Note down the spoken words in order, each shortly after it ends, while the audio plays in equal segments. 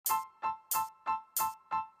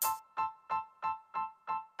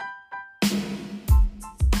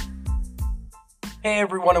Hey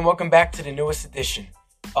everyone, and welcome back to the newest edition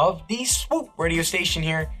of the Swoop radio station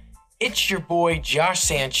here. It's your boy Josh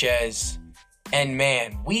Sanchez, and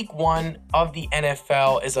man, week 1 of the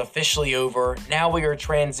NFL is officially over. Now we are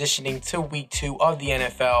transitioning to week 2 of the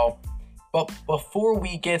NFL. But before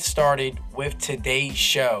we get started with today's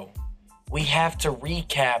show, we have to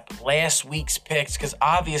recap last week's picks because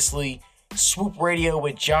obviously Swoop Radio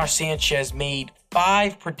with Josh Sanchez made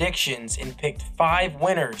 5 predictions and picked 5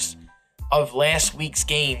 winners of last week's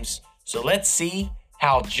games. So let's see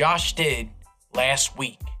how Josh did last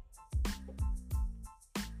week.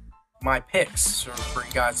 My picks for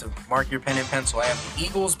you guys to mark your pen and pencil. I have the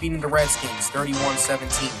Eagles beating the Redskins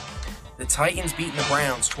 31-17. The Titans beating the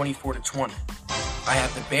Browns 24-20. I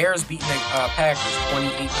have the Bears beating the Packers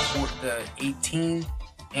 28-18.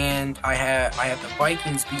 And I have the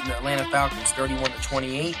Vikings beating the Atlanta Falcons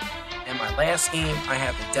 31-28. And my last game, I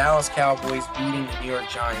have the Dallas Cowboys beating the New York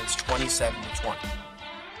Giants 27-20.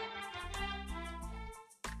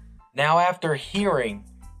 Now, after hearing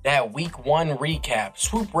that Week 1 recap,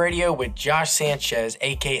 Swoop Radio with Josh Sanchez,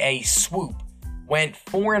 aka Swoop, went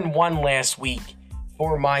 4-1 last week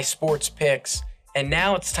for my sports picks, and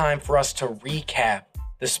now it's time for us to recap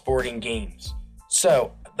the sporting games.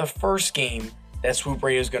 So, the first game that Swoop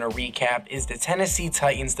Radio is going to recap is the Tennessee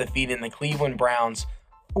Titans defeating the Cleveland Browns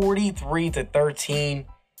 43-13.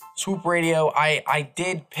 Swoop Radio, I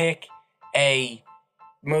did pick a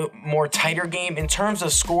more tighter game. In terms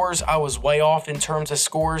of scores, I was way off in terms of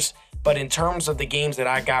scores, but in terms of the games that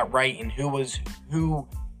I got right and who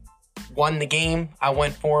won the game, I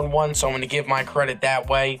went 4-1, so I'm going to give my credit that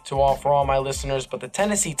way for all my listeners. But the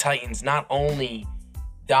Tennessee Titans they not only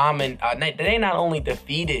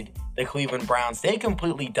defeated the Cleveland Browns, they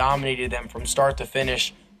completely dominated them from start to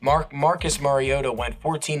finish. Marcus Mariota went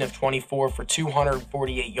 14 of 24 for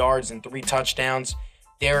 248 yards and 3 touchdowns.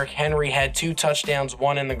 Derrick Henry had 2 touchdowns,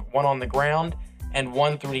 one on the ground and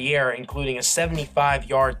 1 through the air, including a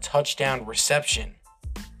 75-yard touchdown reception.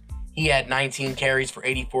 He had 19 carries for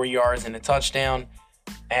 84 yards and a touchdown,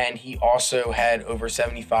 and he also had over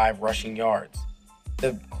 75 rushing yards.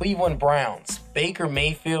 The Cleveland Browns, Baker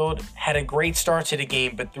Mayfield had a great start to the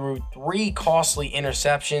game, but threw 3 costly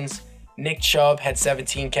interceptions. Nick Chubb had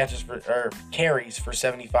 17 carries for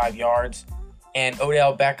 75 yards. And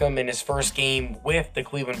Odell Beckham in his first game with the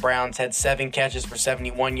Cleveland Browns had 7 catches for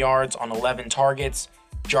 71 yards on 11 targets.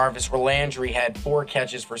 Jarvis Landry had 4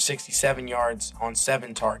 catches for 67 yards on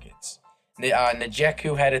 7 targets.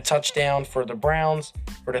 Njoku had a touchdown for the Browns.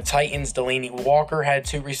 For the Titans, Delaney Walker had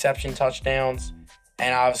 2 reception touchdowns.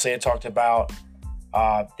 And obviously I talked about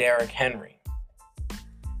Derrick Henry.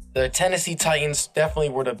 The Tennessee Titans definitely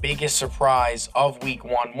were the biggest surprise of Week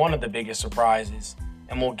 1, one of the biggest surprises,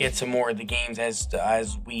 and we'll get to more of the games as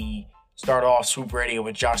we start off Swoop Radio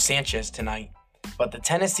with Josh Sanchez tonight. But the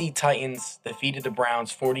Tennessee Titans defeated the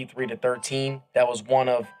Browns 43-13. That was one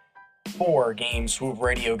of 4 games Swoop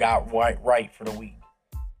Radio got right for the week.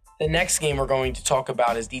 The next game we're going to talk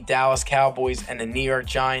about is the Dallas Cowboys and the New York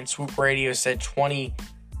Giants. Swoop Radio said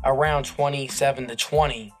around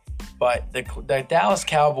 27-20. But the Dallas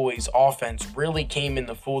Cowboys offense really came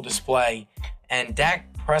into full display, and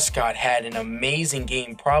Dak Prescott had an amazing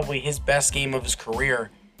game, probably his best game of his career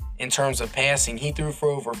in terms of passing. He threw for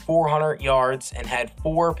over 400 yards and had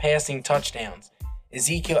 4 passing touchdowns.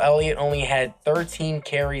 Ezekiel Elliott only had 13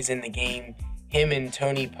 carries in the game. Him and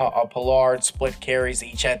Tony Pollard split carries. They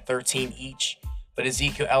each had 13 each, but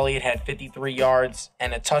Ezekiel Elliott had 53 yards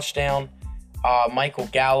and a touchdown. Michael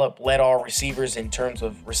Gallup led all receivers in terms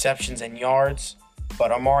of receptions and yards,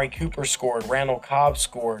 but Amari Cooper scored, Randall Cobb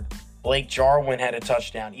scored, Blake Jarwin had a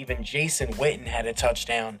touchdown, even Jason Witten had a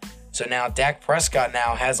touchdown. So now Dak Prescott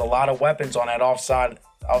now has a lot of weapons on that offside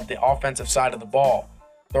of the offensive side of the ball,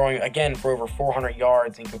 throwing again for over 400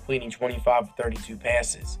 yards and completing 25 of 32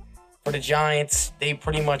 passes. For the Giants, they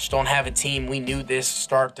pretty much don't have a team. We knew this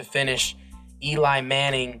start to finish. Eli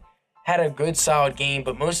Manning had a good solid game,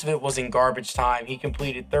 but most of it was in garbage time. He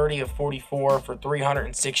completed 30 of 44 for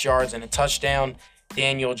 306 yards and a touchdown.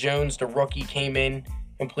 Daniel Jones, the rookie, came in,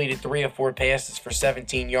 completed 3 of 4 passes for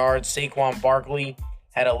 17 yards. Saquon Barkley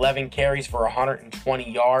had 11 carries for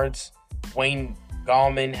 120 yards. Wayne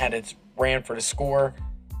Gallman ran for the score.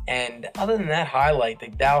 And other than that highlight, the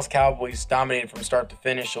Dallas Cowboys dominated from start to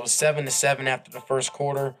finish. It was 7-7 after the first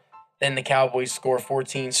quarter. Then the Cowboys score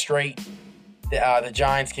 14 straight. The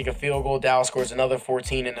Giants kick a field goal. Dallas scores another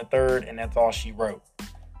 14 in the third, and that's all she wrote.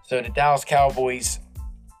 So the Dallas Cowboys,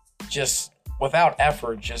 just without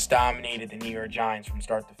effort, just dominated the New York Giants from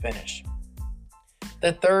start to finish.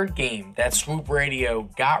 The third game that Swoop Radio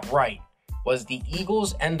got right was the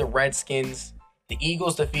Eagles and the Redskins. The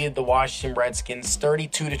Eagles defeated the Washington Redskins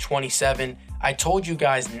 32-27. I told you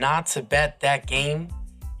guys not to bet that game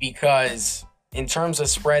because in terms of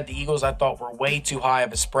spread, the Eagles I thought were way too high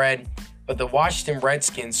of a spread. But the Washington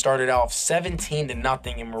Redskins started off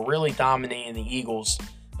 17-0 and were really dominating the Eagles.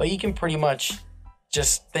 But you can pretty much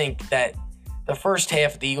just think that the first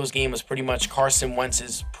half of the Eagles game was pretty much Carson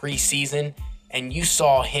Wentz's preseason, and you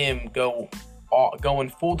saw him go in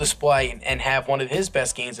full display and have one of his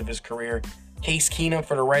best games of his career. Case Keenum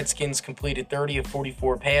for the Redskins completed 30 of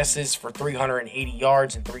 44 passes for 380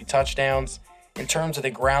 yards and 3 touchdowns. In terms of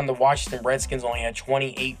the ground, the Washington Redskins only had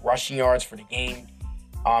 28 rushing yards for the game.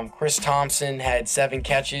 Chris Thompson had 7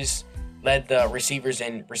 catches, led the receivers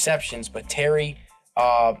in receptions, but Terry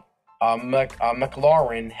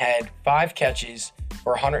McLaurin had 5 catches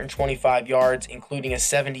for 125 yards, including a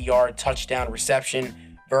 70-yard touchdown reception.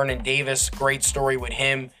 Vernon Davis, great story with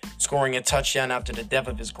him, scoring a touchdown after the death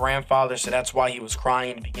of his grandfather, so that's why he was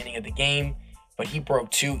crying in the beginning of the game. But he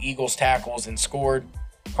broke 2 Eagles tackles and scored.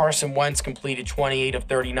 Carson Wentz completed 28 of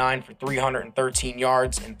 39 for 313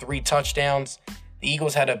 yards and 3 touchdowns. The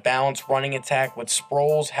Eagles had a balanced running attack with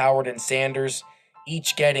Sproles, Howard, and Sanders,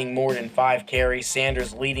 each getting more than 5 carries.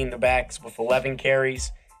 Sanders leading the backs with 11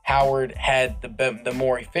 carries. Howard had the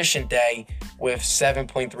more efficient day with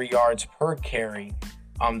 7.3 yards per carry.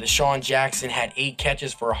 Deshaun Jackson had 8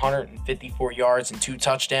 catches for 154 yards and 2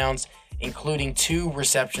 touchdowns, including 2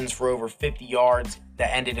 receptions for over 50 yards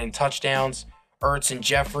that ended in touchdowns. Ertz and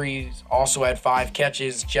Jeffries also had 5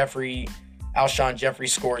 catches. Alshon Jeffrey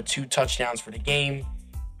scored 2 touchdowns for the game.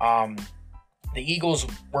 The Eagles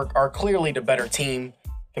are clearly the better team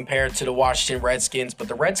compared to the Washington Redskins, but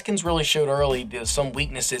the Redskins really showed early some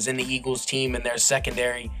weaknesses in the Eagles team and their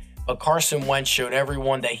secondary. But Carson Wentz showed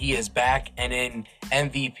everyone that he is back, and in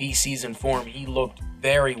MVP season form, he looked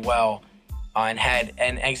very well and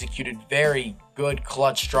executed very good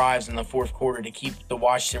clutch drives in the fourth quarter to keep the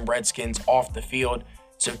Washington Redskins off the field.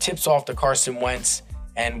 So tips off to Carson Wentz,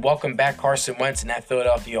 and welcome back Carson Wentz in that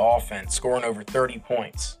Philadelphia offense, scoring over 30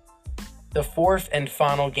 points. The fourth and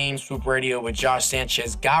final game Swoop Radio with Josh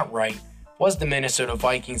Sanchez got right was the Minnesota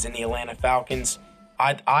Vikings and the Atlanta Falcons.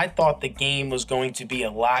 I thought the game was going to be a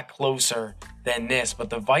lot closer than this, but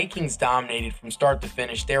the Vikings dominated from start to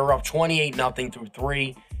finish. They were up 28-0 through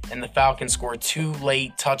 3, and the Falcons scored 2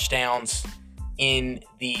 late touchdowns in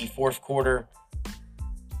the fourth quarter.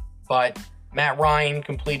 But Matt Ryan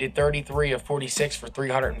completed 33 of 46 for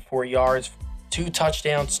 304 yards, 2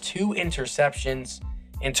 touchdowns, 2 interceptions.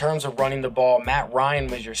 In terms of running the ball, Matt Ryan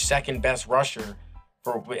was your second best rusher,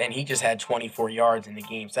 and he just had 24 yards in the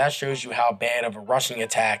game. So that shows you how bad of a rushing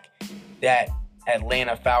attack that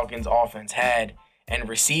Atlanta Falcons offense had. And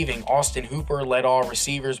receiving, Austin Hooper led all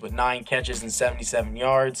receivers with 9 catches and 77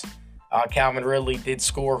 yards. Calvin Ridley did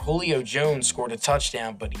score. Julio Jones scored a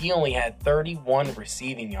touchdown, but he only had 31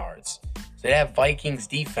 receiving yards. So that Vikings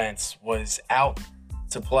defense was out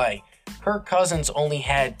to play. Kirk Cousins only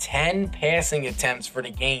had 10 passing attempts for the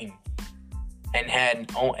game and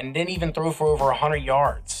didn't even throw for over 100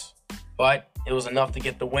 yards. But it was enough to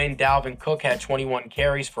get the win. Dalvin Cook had 21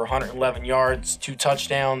 carries for 111 yards, 2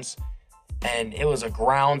 touchdowns, and it was a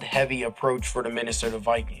ground-heavy approach for the Minnesota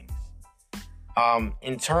Vikings.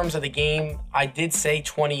 In terms of the game, I did say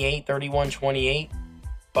 31-28,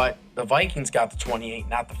 but the Vikings got the 28,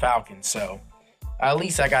 not the Falcons, so at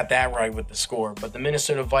least I got that right with the score. But the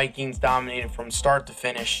Minnesota Vikings dominated from start to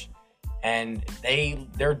finish, and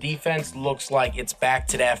their defense looks like it's back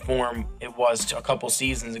to that form it was a couple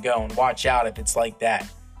seasons ago, and watch out if it's like that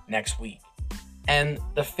next week. And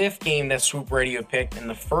the fifth game that Swoop Radio picked in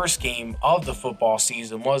the first game of the football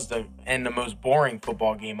season and the most boring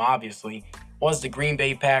football game, obviously, was the Green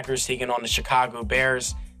Bay Packers taking on the Chicago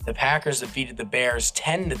Bears. The Packers defeated the Bears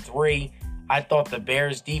 10-3. I thought the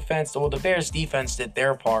Bears defense did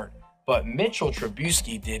their part, but Mitchell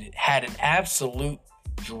Trubisky had an absolute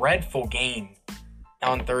dreadful game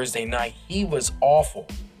on Thursday night. He was awful.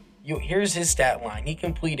 Here's his stat line. He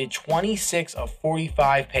completed 26 of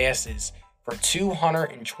 45 passes for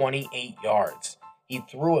 228 yards. He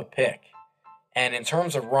threw a pick. And in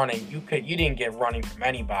terms of running, you didn't get running from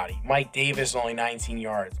anybody. Mike Davis only 19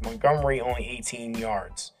 yards. Montgomery only 18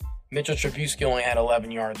 yards. Mitchell Trubisky only had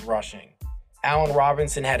 11 yards rushing. Allen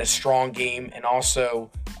Robinson had a strong game, and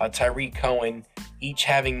also Tyreek Cohen, each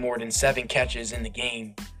having more than 7 catches in the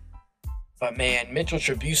game. But man, Mitchell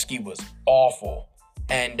Trubisky was awful.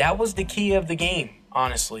 And that was the key of the game,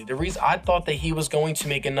 honestly. The reason I thought that he was going to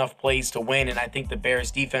make enough plays to win, and I think the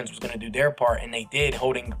Bears defense was going to do their part, and they did,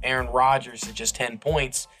 holding Aaron Rodgers to just 10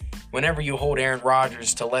 points. Whenever you hold Aaron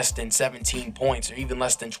Rodgers to less than 17 points or even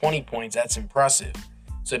less than 20 points, that's impressive.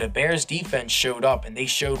 So the Bears defense showed up, and they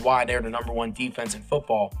showed why they're the number one defense in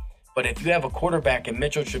football. But if you have a quarterback in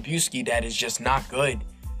Mitchell Trubisky that is just not good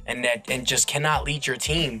and just cannot lead your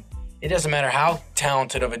team, it doesn't matter how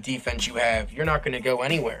talented of a defense you have, you're not going to go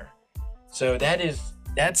anywhere. So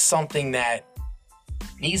that's something that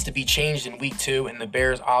needs to be changed in week 2, and the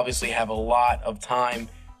Bears obviously have a lot of time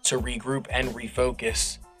to regroup and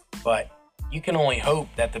refocus. But you can only hope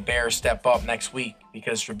that the Bears step up next week,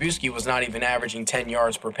 because Trubisky was not even averaging 10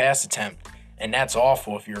 yards per pass attempt, and that's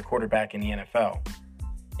awful if you're a quarterback in the NFL.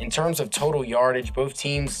 In terms of total yardage, both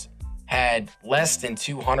teams had less than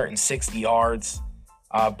 260 yards.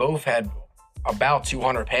 Both had about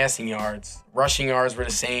 200 passing yards. Rushing yards were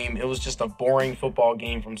the same. It was just a boring football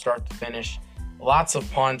game from start to finish. Lots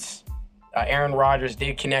of punts. Aaron Rodgers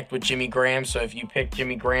did connect with Jimmy Graham, so if you picked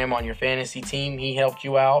Jimmy Graham on your fantasy team, he helped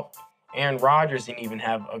you out. Aaron Rodgers didn't even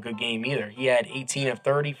have a good game either. He had 18 of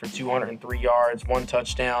 30 for 203 yards, 1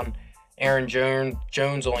 touchdown. Aaron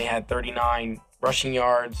Jones only had 39 rushing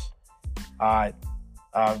yards.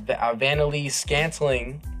 Vanderlee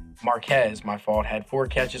Scantling Marquez, had 4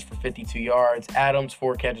 catches for 52 yards. Adams,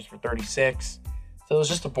 4 catches for 36. So it was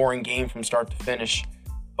just a boring game from start to finish.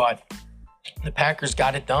 But the Packers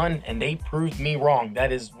got it done, and they proved me wrong.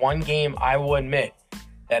 That is one game I will admit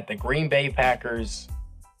that the Green Bay Packers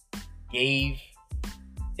they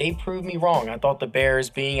proved me wrong. I thought the Bears,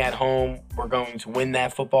 being at home, were going to win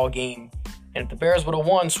that football game. And if the Bears would have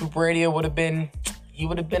won, Swoop Radio would have been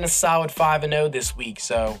a solid 5-0 this week.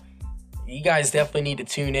 So you guys definitely need to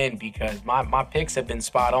tune in, because my picks have been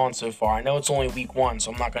spot on so far. I know it's only week 1,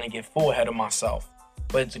 so I'm not going to get full ahead of myself.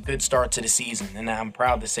 But it's a good start to the season, and I'm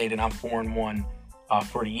proud to say that I'm 4-1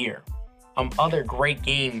 for the year. Other great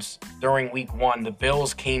games during week 1, the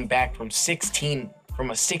Bills came back from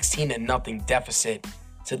a 16-0 deficit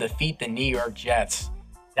to defeat the New York Jets.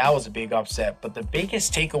 That was a big upset. But the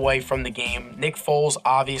biggest takeaway from the game, Nick Foles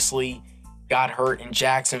obviously got hurt in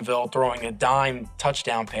Jacksonville throwing a dime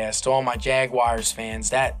touchdown pass. To all my Jaguars fans,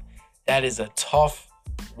 that is a tough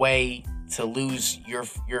way to lose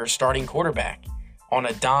your starting quarterback. On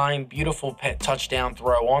a dime, beautiful touchdown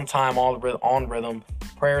throw, on time, on rhythm.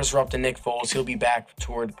 Prayers are up to Nick Foles. He'll be back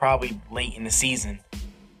toward probably late in the season.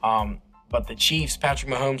 But the Chiefs, Patrick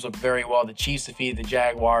Mahomes looked very well. The Chiefs defeated the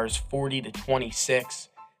Jaguars 40-26.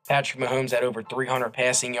 Patrick Mahomes had over 300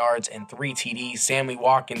 passing yards and 3 TDs. Sammy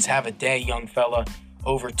Watkins, have a day, young fella.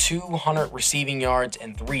 Over 200 receiving yards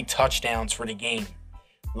and 3 touchdowns for the game.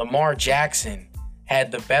 Lamar Jackson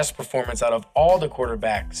had the best performance out of all the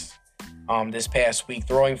quarterbacks this past week,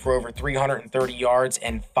 throwing for over 330 yards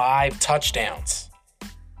and 5 touchdowns.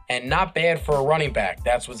 And not bad for a running back.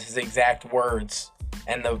 That was his exact words.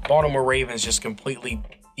 And the Baltimore Ravens just completely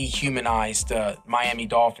dehumanized the Miami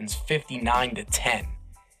Dolphins 59-10.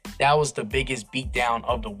 That was the biggest beatdown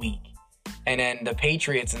of the week. And then the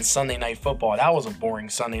Patriots in Sunday Night Football. That was a boring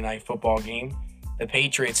Sunday Night Football game. The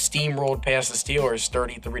Patriots steamrolled past the Steelers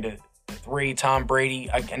 33-3. Tom Brady,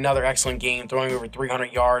 another excellent game, throwing over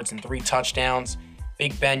 300 yards and 3 touchdowns.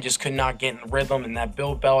 Big Ben just could not get in rhythm in that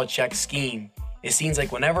Bill Belichick scheme. It seems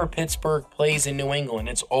like whenever Pittsburgh plays in New England,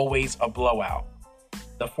 it's always a blowout.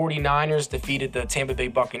 The 49ers defeated the Tampa Bay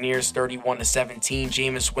Buccaneers 31-17.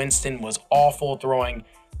 Jameis Winston was awful, throwing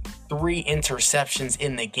 3 interceptions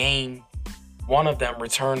in the game. One of them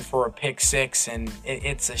returned for a pick 6, and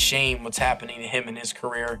it's a shame what's happening to him in his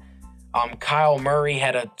career. Kyle Murray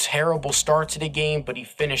had a terrible start to the game, but he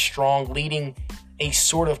finished strong, leading a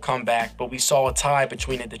sort of comeback. But we saw a tie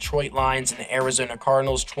between the Detroit Lions and the Arizona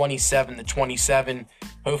Cardinals, 27-27.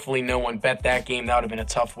 Hopefully no one bet that game. That would have been a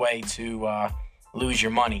tough way to lose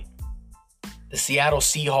your money. The Seattle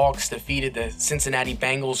Seahawks defeated the Cincinnati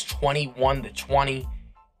Bengals 21-20.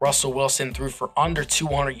 Russell Wilson threw for under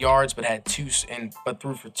 200 yards, but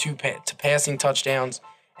threw for 2 passing touchdowns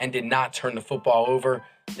and did not turn the football over.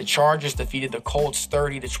 The Chargers defeated the Colts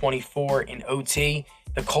 30-24 in OT.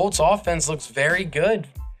 The Colts offense looks very good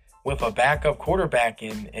with a backup quarterback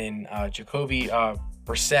in Jacoby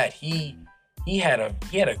Brissett. He had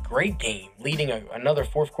a great game, leading another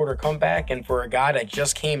fourth quarter comeback. And for a guy that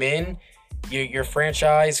just came in, your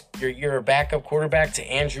franchise, you're a backup quarterback to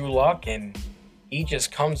Andrew Luck, and he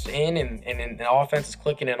just comes in and the offense is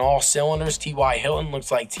clicking in all cylinders. T.Y. Hilton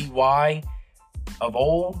looks like T.Y. of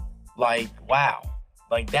old. Like, wow.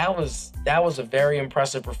 Like, that was a very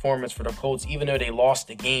impressive performance for the Colts. Even though they lost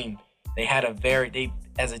the game,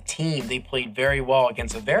 as a team, they played very well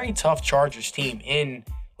against a very tough Chargers team in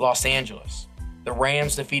Los Angeles. The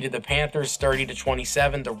Rams defeated the Panthers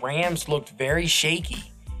 30-27. The Rams looked very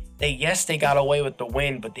shaky. They got away with the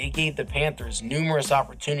win, but they gave the Panthers numerous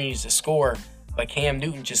opportunities to score, but Cam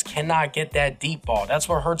Newton just cannot get that deep ball. That's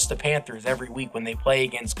what hurts the Panthers every week when they play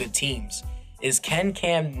against good teams, is can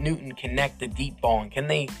Cam Newton connect the deep ball, and can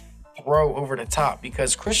they throw over the top?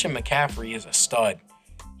 Because Christian McCaffrey is a stud.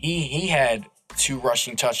 He had 2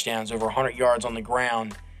 rushing touchdowns, over 100 yards on the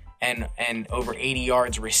ground, and over 80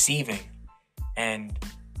 yards receiving. And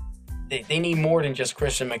they need more than just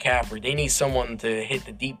Christian McCaffrey. They need someone to hit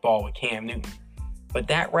the deep ball with Cam Newton. But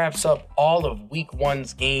that wraps up all of Week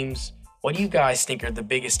 1's games. What do you guys think are the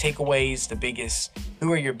biggest takeaways?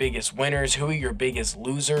 Who are your biggest winners? Who are your biggest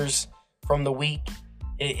losers from the week?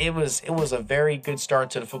 It was a very good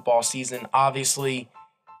start to the football season. Obviously,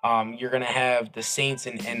 you're going to have the Saints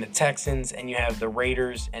and the Texans, and you have the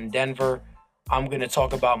Raiders and Denver. I'm going to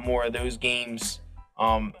talk about more of those games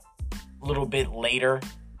a little bit later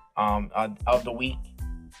of the week.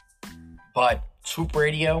 But Swoop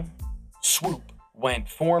Radio, Swoop went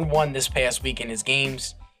 4-1 this past week in his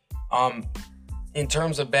games. In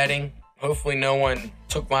terms of betting, hopefully no one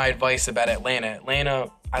took my advice about Atlanta.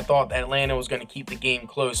 I thought Atlanta was going to keep the game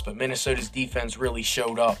close, but Minnesota's defense really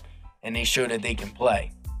showed up, and they showed that they can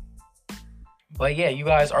play. But yeah, you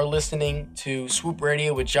guys are listening to Swoop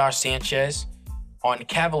Radio with Josh Sanchez on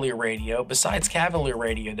Cavalier Radio. Besides Cavalier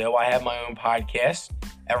Radio, though, I have my own podcast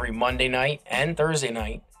every Monday night and Thursday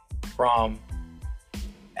night from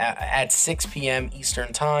at 6 p.m.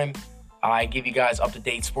 Eastern Time. I give you guys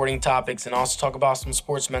up-to-date sporting topics and also talk about some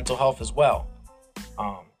sports mental health as well.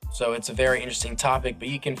 So it's a very interesting topic, but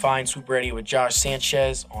you can find Swoop Radio with Josh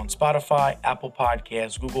Sanchez on Spotify, Apple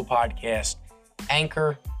Podcasts, Google Podcasts,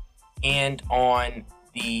 Anchor, and on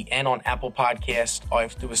Apple Podcasts. All you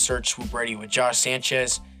have to do is search Swoop Radio with Josh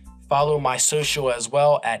Sanchez. Follow my social as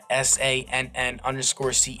well at SANN_CHEZZ.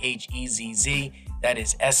 That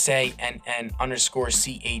is SANN_CHEZZ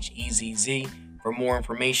for more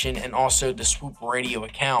information, and also the Swoop Radio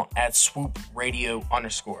account at Swoop Radio_.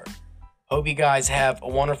 Hope you guys have a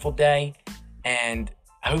wonderful day, and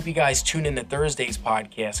I hope you guys tune in to Thursday's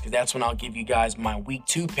podcast, because that's when I'll give you guys my Week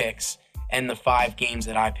 2 picks and the 5 games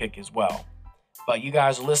that I pick as well. But you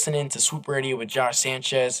guys are listening to Swoop Radio with Josh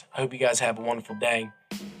Sanchez. I hope you guys have a wonderful day.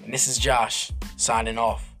 And this is Josh signing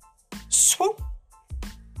off. Swoop!